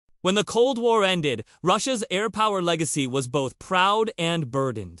When the Cold War ended, Russia's air power legacy was both proud and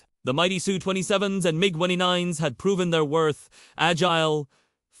burdened. The mighty Su-27s and MiG-29s had proven their worth, agile,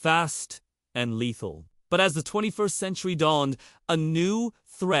 fast, and lethal. But as the 21st century dawned, a new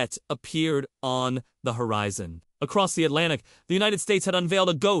threat appeared on the horizon. Across the Atlantic, the United States had unveiled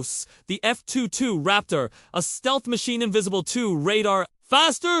a ghost, the F-22 Raptor, a stealth machine invisible to radar,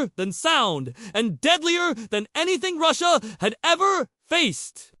 faster than sound, and deadlier than anything Russia had ever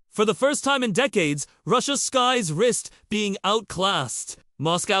faced. For the first time in decades, Russia's skies risked being outclassed.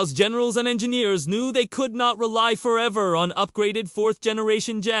 Moscow's generals and engineers knew they could not rely forever on upgraded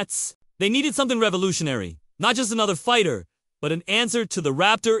fourth-generation jets. They needed something revolutionary, not just another fighter, but an answer to the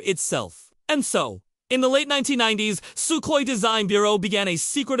Raptor itself. And so, in the late 1990s, Sukhoi Design Bureau began a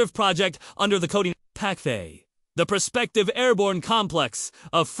secretive project under the coding PACFE, the Prospective Airborne Complex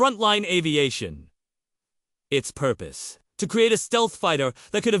of Frontline Aviation. Its purpose: to create a stealth fighter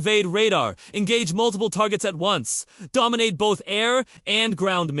that could evade radar, engage multiple targets at once, dominate both air and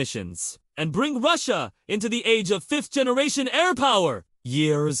ground missions, and bring Russia into the age of fifth-generation air power.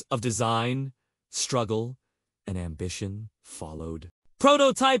 Years of design, struggle, and ambition followed.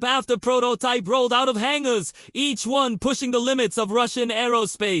 Prototype after prototype rolled out of hangars, each one pushing the limits of Russian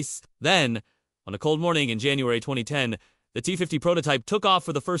aerospace. Then, on a cold morning in January 2010, the T-50 prototype took off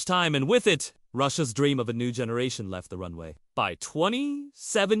for the first time, and with it, Russia's dream of a new generation left the runway. By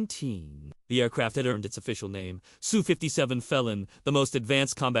 2017, the aircraft had earned its official name, Su-57 Felon, the most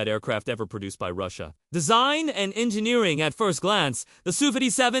advanced combat aircraft ever produced by Russia. Design and engineering at first glance, the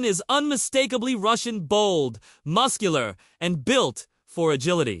Su-57 is unmistakably Russian, bold, muscular, and built for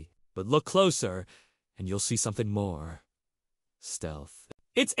agility. But look closer, and you'll see something more. Stealth.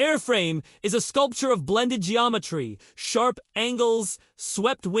 Its airframe is a sculpture of blended geometry, sharp angles,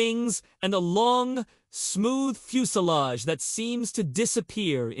 swept wings, and a long, smooth fuselage that seems to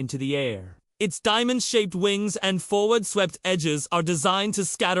disappear into the air. Its diamond-shaped wings and forward-swept edges are designed to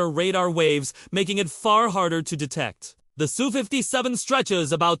scatter radar waves, making it far harder to detect. The Su-57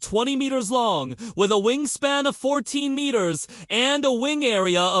 stretches about 20 meters long, with a wingspan of 14 meters and a wing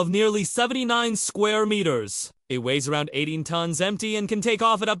area of nearly 79 square meters. It weighs around 18 tons empty and can take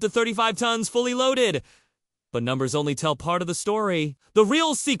off at up to 35 tons fully loaded. But numbers only tell part of the story. The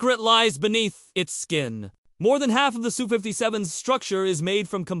real secret lies beneath its skin. More than half of the Su-57's structure is made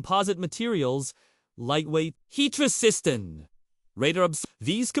from composite materials, lightweight, heat-resistant.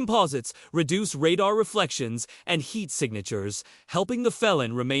 These composites reduce radar reflections and heat signatures, helping the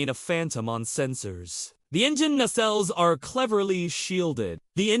Felon remain a phantom on sensors. The engine nacelles are cleverly shielded.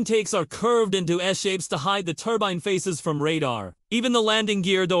 The intakes are curved into S-shapes to hide the turbine faces from radar. Even the landing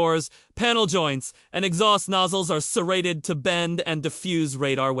gear doors, panel joints, and exhaust nozzles are serrated to bend and diffuse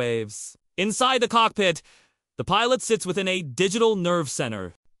radar waves. Inside the cockpit, the pilot sits within a digital nerve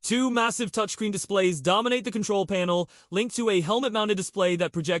center. Two massive touchscreen displays dominate the control panel, linked to a helmet-mounted display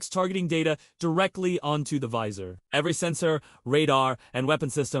that projects targeting data directly onto the visor. Every sensor, radar, and weapon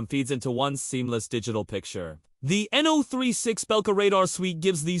system feeds into one seamless digital picture. The NO36 Belka radar suite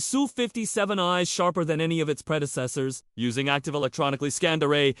gives the Su-57 eyes sharper than any of its predecessors, using active electronically scanned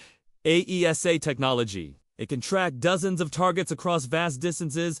array AESA technology. It can track dozens of targets across vast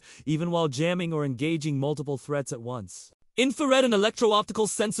distances, even while jamming or engaging multiple threats at once. Infrared and electro-optical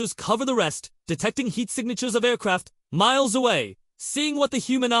sensors cover the rest, detecting heat signatures of aircraft miles away, seeing what the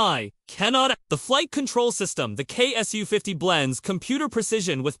human eye cannot. The flight control system, the KSU-50, blends computer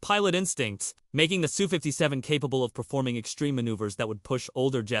precision with pilot instincts, making the Su-57 capable of performing extreme maneuvers that would push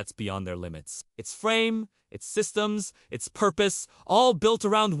older jets beyond their limits. Its frame, its systems, its purpose, all built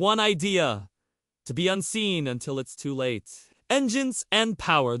around one idea: to be unseen until it's too late. Engines and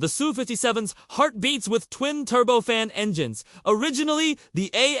power. The Su-57's heart beats with twin turbofan engines, originally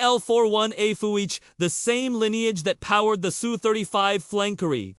the AL-41A Fuich, the same lineage that powered the Su-35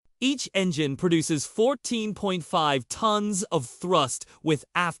 Flankery. Each engine produces 14.5 tons of thrust with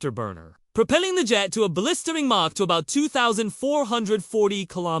afterburner, propelling the jet to a blistering Mach to about 2,440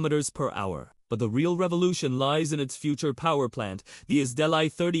 kilometers per hour. But the real revolution lies in its future power plant, the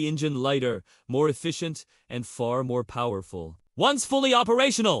Izdeliye 30-engine lighter, more efficient and far more powerful. Once fully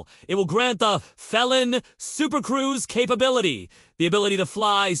operational, it will grant the Felon supercruise capability, the ability to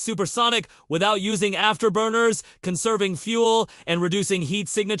fly supersonic without using afterburners, conserving fuel, and reducing heat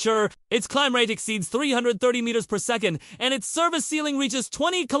signature. Its climb rate exceeds 330 meters per second, and its service ceiling reaches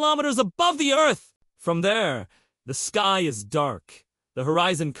 20 kilometers above the Earth. From there, the sky is dark, the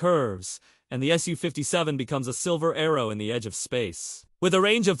horizon curves, and the Su-57 becomes a silver arrow in the edge of space. With a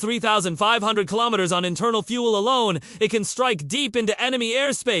range of 3,500 kilometers on internal fuel alone, it can strike deep into enemy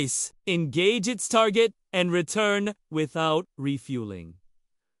airspace, engage its target, and return without refueling.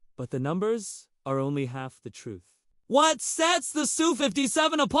 But the numbers are only half the truth. What sets the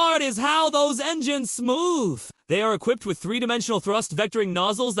Su-57 apart is how those engines move. They are equipped with three-dimensional thrust vectoring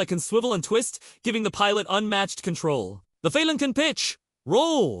nozzles that can swivel and twist, giving the pilot unmatched control. The Felon can pitch,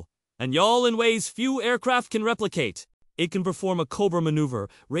 roll, and yaw in ways few aircraft can replicate. It can perform a cobra maneuver,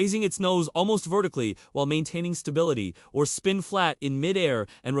 raising its nose almost vertically while maintaining stability, or spin flat in mid-air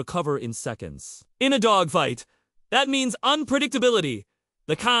and recover in seconds. In a dogfight, that means unpredictability,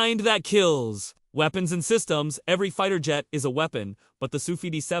 the kind that kills. Weapons and systems, every fighter jet is a weapon, but the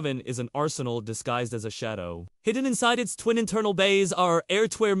Su-57 is an arsenal disguised as a shadow. Hidden inside its twin internal bays are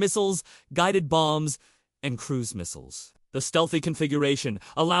air-to-air missiles, guided bombs, and cruise missiles. The stealthy configuration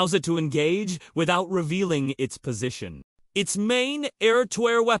allows it to engage without revealing its position. Its main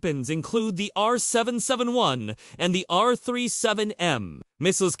air-to-air weapons include the R-771 and the R-37M,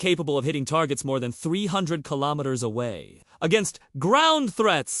 missiles capable of hitting targets more than 300 kilometers away. Against ground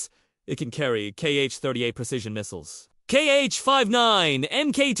threats, it can carry Kh-38 precision missiles, Kh-59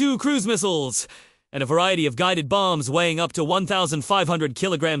 Mk2 cruise missiles, and a variety of guided bombs weighing up to 1,500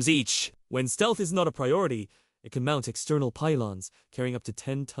 kilograms each. When stealth is not a priority, it can mount external pylons carrying up to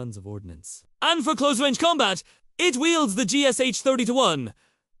 10 tons of ordnance. And for close-range combat, it wields the GSH-30-1,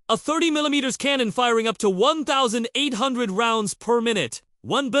 a 30mm cannon firing up to 1,800 rounds per minute.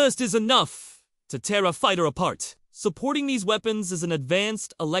 One burst is enough to tear a fighter apart. Supporting these weapons is an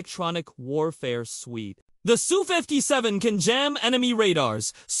advanced electronic warfare suite. The Su-57 can jam enemy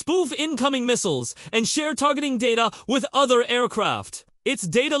radars, spoof incoming missiles, and share targeting data with other aircraft. Its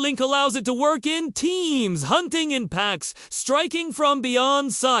data link allows it to work in teams, hunting in packs, striking from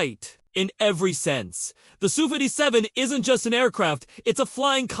beyond sight. In every sense, the Su-57 isn't just an aircraft, it's a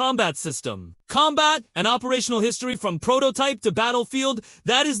flying combat system. Combat and operational history from prototype to battlefield,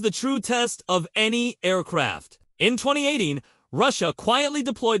 that is the true test of any aircraft. In 2018, Russia quietly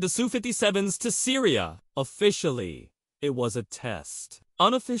deployed the Su-57s to Syria. Officially, it was a test.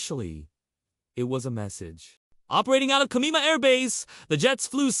 Unofficially, it was a message. Operating out of Komiva Air Base, the jets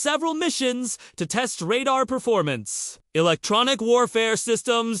flew several missions to test radar performance, electronic warfare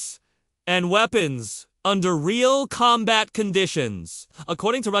systems, and weapons under real combat conditions.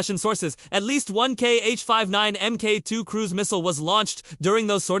 According to Russian sources, at least one Kh-59 Mk2 cruise missile was launched during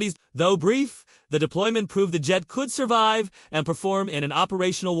those sorties. Though brief, the deployment proved the jet could survive and perform in an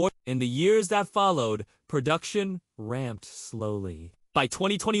operational war. In the years that followed, production ramped slowly. By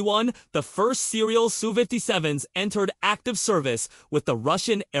 2021, the first serial Su-57s entered active service with the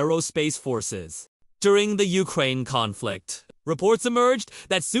Russian aerospace forces. During the Ukraine conflict, reports emerged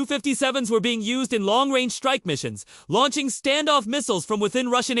that Su-57s were being used in long-range strike missions, launching standoff missiles from within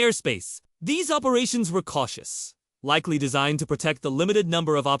Russian airspace. These operations were cautious, likely designed to protect the limited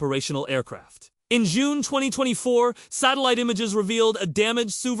number of operational aircraft. In June 2024, satellite images revealed a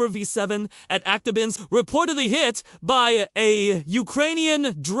damaged Su-57 at Aktabinsk, reportedly hit by a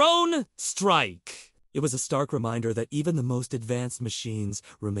Ukrainian drone strike. It was a stark reminder that even the most advanced machines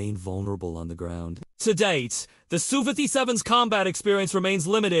remain vulnerable on the ground. To date, the Su-57's combat experience remains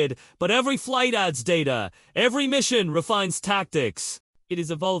limited, but every flight adds data, every mission refines tactics. It is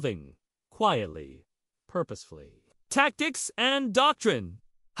evolving, quietly, purposefully. Tactics and doctrine.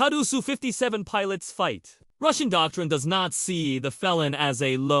 How do Su-57 pilots fight? Russian doctrine does not see the Felon as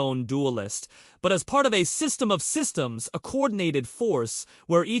a lone duelist, but as part of a system of systems, a coordinated force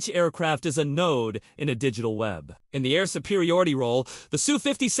where each aircraft is a node in a digital web. In the air superiority role, the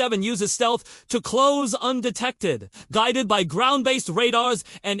Su-57 uses stealth to close undetected, guided by ground-based radars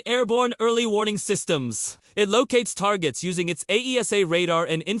and airborne early warning systems. It locates targets using its AESA radar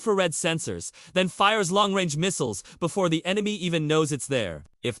and infrared sensors, then fires long-range missiles before the enemy even knows it's there.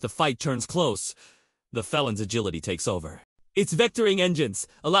 If the fight turns close, the Felon's agility takes over. Its vectoring engines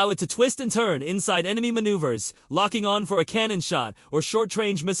allow it to twist and turn inside enemy maneuvers, locking on for a cannon shot or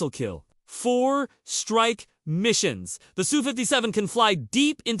short-range missile kill. 4 strike missions. The Su-57 can fly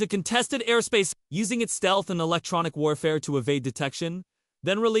deep into contested airspace, using its stealth and electronic warfare to evade detection,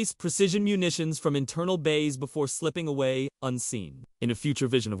 then release precision munitions from internal bays before slipping away unseen. In a future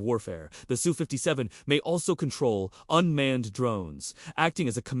vision of warfare, the Su-57 may also control unmanned drones, acting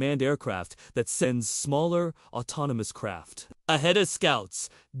as a command aircraft that sends smaller, autonomous craft ahead of scouts,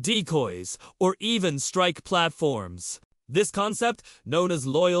 decoys, or even strike platforms. This concept, known as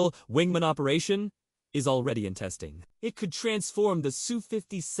loyal wingman operation, is already in testing. It could transform the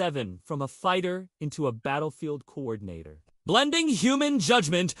Su-57 from a fighter into a battlefield coordinator, blending human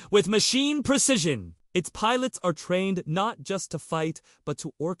judgment with machine precision. Its pilots are trained not just to fight, but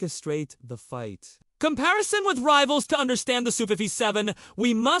to orchestrate the fight. Comparison with rivals. To understand the Su-57,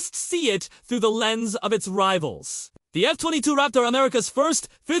 we must see it through the lens of its rivals. The F-22 Raptor, America's first,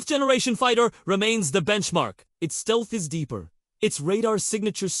 fifth-generation fighter, remains the benchmark. Its stealth is deeper, its radar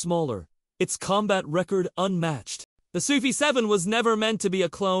signature smaller, its combat record unmatched. The Su-57 was never meant to be a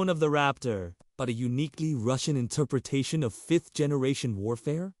clone of the Raptor, but a uniquely Russian interpretation of fifth-generation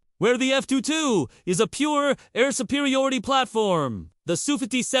warfare, where the F-22 is a pure air superiority platform. The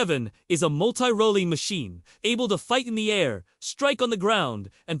Su-57 is a multi-rolling machine, able to fight in the air, strike on the ground,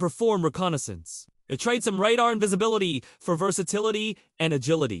 and perform reconnaissance. It trades some radar and visibility for versatility and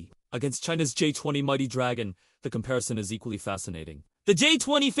agility. Against China's J-20 Mighty Dragon, the comparison is equally fascinating. The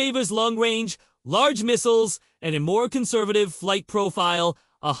J-20 favors long range, large missiles, and a more conservative flight profile,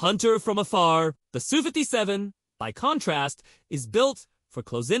 a hunter from afar. The Su-57, by contrast, is built for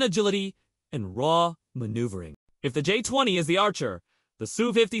close-in agility and raw maneuvering. If the J-20 is the archer, the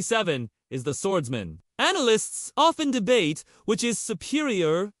Su-57 is the swordsman. Analysts often debate which is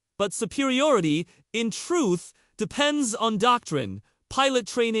superior, but superiority, in truth, depends on doctrine, pilot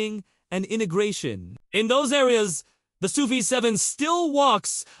training, and integration. In those areas, the Su-57 still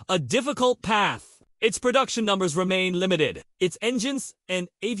walks a difficult path. Its production numbers remain limited. Its engines and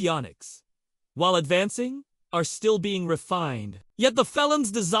avionics, while advancing, are still being refined. Yet the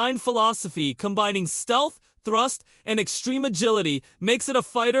Felon's design philosophy, combining stealth, thrust, and extreme agility, makes it a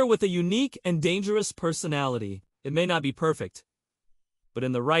fighter with a unique and dangerous personality. It may not be perfect, but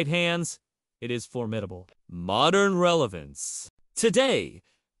in the right hands, it is formidable. Modern relevance. Today,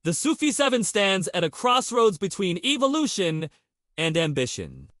 the Su-57 stands at a crossroads between evolution and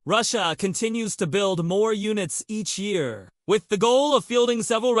ambition. Russia continues to build more units each year, with the goal of fielding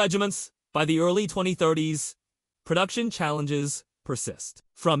several regiments by the early 2030s. Production challenges persist.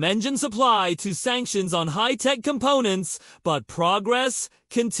 From engine supply to sanctions on high-tech components, but progress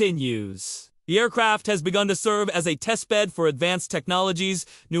continues. The aircraft has begun to serve as a testbed for advanced technologies,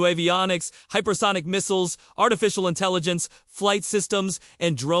 new avionics, hypersonic missiles, artificial intelligence, flight systems,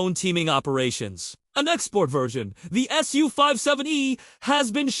 and drone teaming operations. An export version, the Su-57E,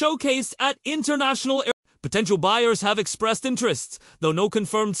 has been showcased at international air. Potential buyers have expressed interest, though no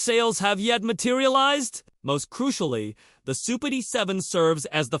confirmed sales have yet materialized. Most crucially, the Su-57 serves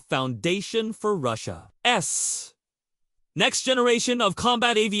as the foundation for Russia's next generation of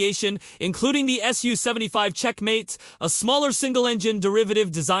combat aviation, including the Su-75 Checkmate, a smaller single-engine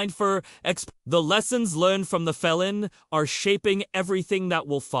derivative designed for The lessons learned from the Felon are shaping everything that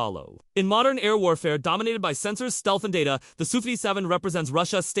will follow. In modern air warfare dominated by sensors, stealth, and data, the Su-57 represents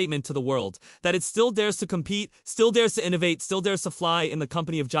Russia's statement to the world that it still dares to compete, still dares to innovate, still dares to fly in the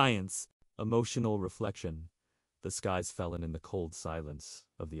company of giants. Emotional reflection. The skies Felon in the cold silence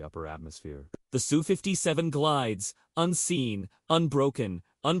of the upper atmosphere. The Su-57 glides, unseen, unbroken,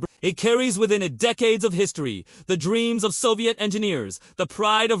 It carries within it decades of history, the dreams of Soviet engineers, the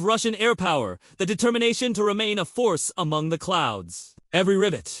pride of Russian air power, the determination to remain a force among the clouds. Every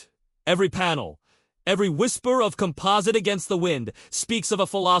rivet, every panel, every whisper of composite against the wind speaks of a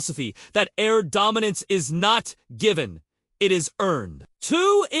philosophy that air dominance is not given, it is earned.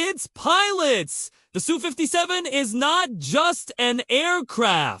 To its pilots, the Su-57 is not just an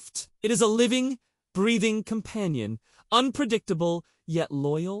aircraft. It is a living, breathing companion, unpredictable yet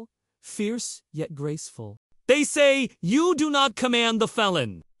loyal, fierce yet graceful. They say, you do not command the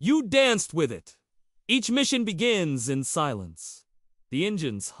Felon, you danced with it. Each mission begins in silence. The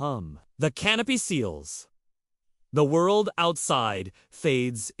engines hum. The canopy seals. The world outside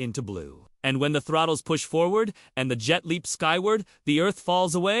fades into blue. And when the throttles push forward and the jet leaps skyward, the earth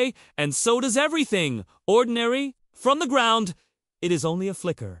falls away, and so does everything. Ordinary, from the ground, it is only a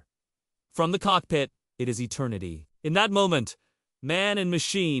flicker. From the cockpit, it is eternity. In that moment, man and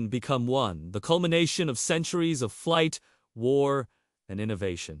machine become one, the culmination of centuries of flight, war, and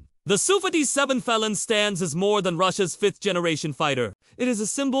innovation. The Su-57 Felon stands as more than Russia's fifth-generation fighter. It is a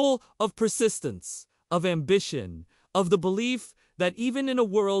symbol of persistence, of ambition, of the belief that even in a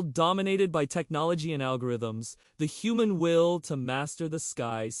world dominated by technology and algorithms, the human will to master the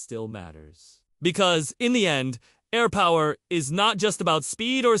sky still matters. Because, in the end, air power is not just about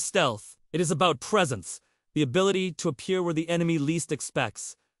speed or stealth. It is about presence, the ability to appear where the enemy least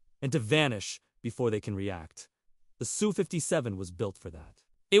expects, and to vanish before they can react. The Su-57 was built for that.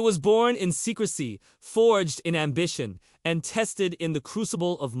 It was born in secrecy, forged in ambition, and tested in the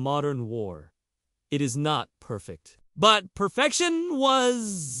crucible of modern war. It is not perfect. But perfection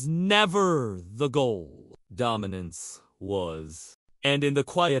was never the goal. Dominance was. And in the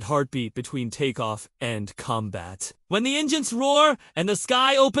quiet heartbeat between takeoff and combat, when the engines roar and the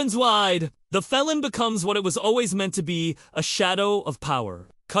sky opens wide, the Felon becomes what it was always meant to be, a shadow of power,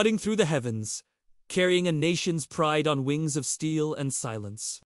 cutting through the heavens, carrying a nation's pride on wings of steel and silence.